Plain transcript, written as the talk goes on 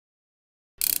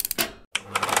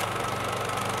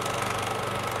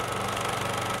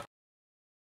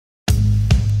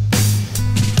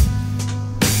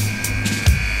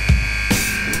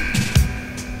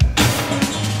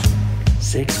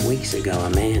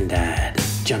man died.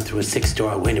 Jumped through a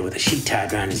 6-story window with a sheet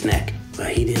tied around his neck. Well,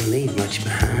 he didn't leave much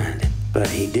behind. But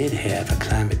he did have a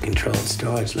climate-controlled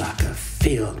storage locker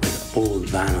filled with old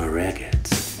vinyl records.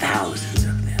 Thousands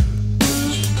of them.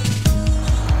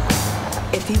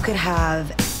 If you could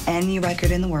have any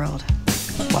record in the world,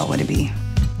 what would it be?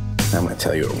 I'm gonna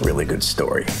tell you a really good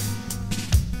story.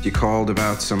 You called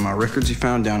about some records you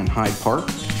found down in Hyde Park?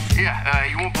 Yeah,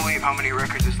 you won't believe how many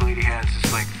records this lady has.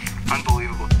 It's like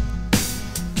unbelievable.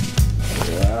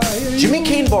 Jimmy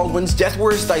Kane Baldwin's Death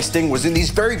Wears Dice thing was in these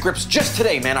very grips just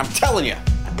today, man. I'm telling you.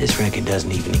 This record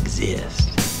doesn't even exist.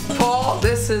 Paul,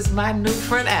 this is my new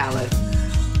friend Alan.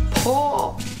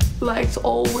 Paul likes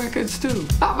old records too.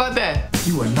 How about that?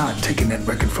 You are not taking that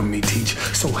record from me, Teach.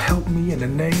 So help me in the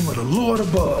name of the Lord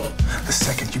above. The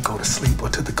second you go to sleep or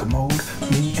to the commode,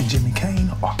 me and Jimmy Kane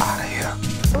are out of here.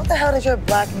 So what the hell did your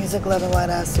black music loving white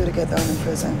ass do to get thrown in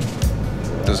prison?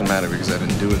 Doesn't matter because I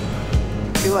didn't do it.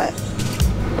 Do what?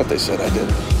 What they said I did.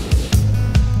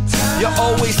 You're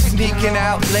always sneaking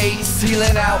out late,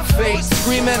 sealing out fate,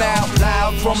 screaming out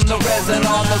loud from the resin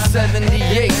on the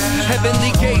 78.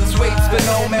 Heavenly gates waits for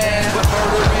no man with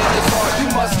murder in his heart. You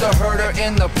must have heard her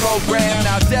in the program.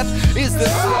 Now death is the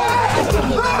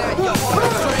pulling at your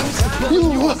heartstrings.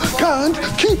 You can't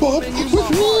keep up with me.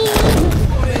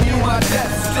 Putting you on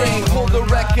death sting, pull the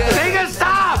record. Make it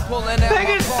stop! Make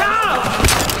it stop!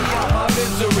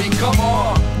 Misery, come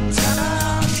on.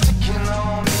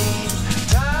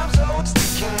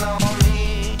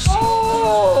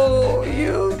 Oh,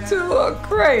 you two are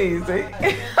crazy.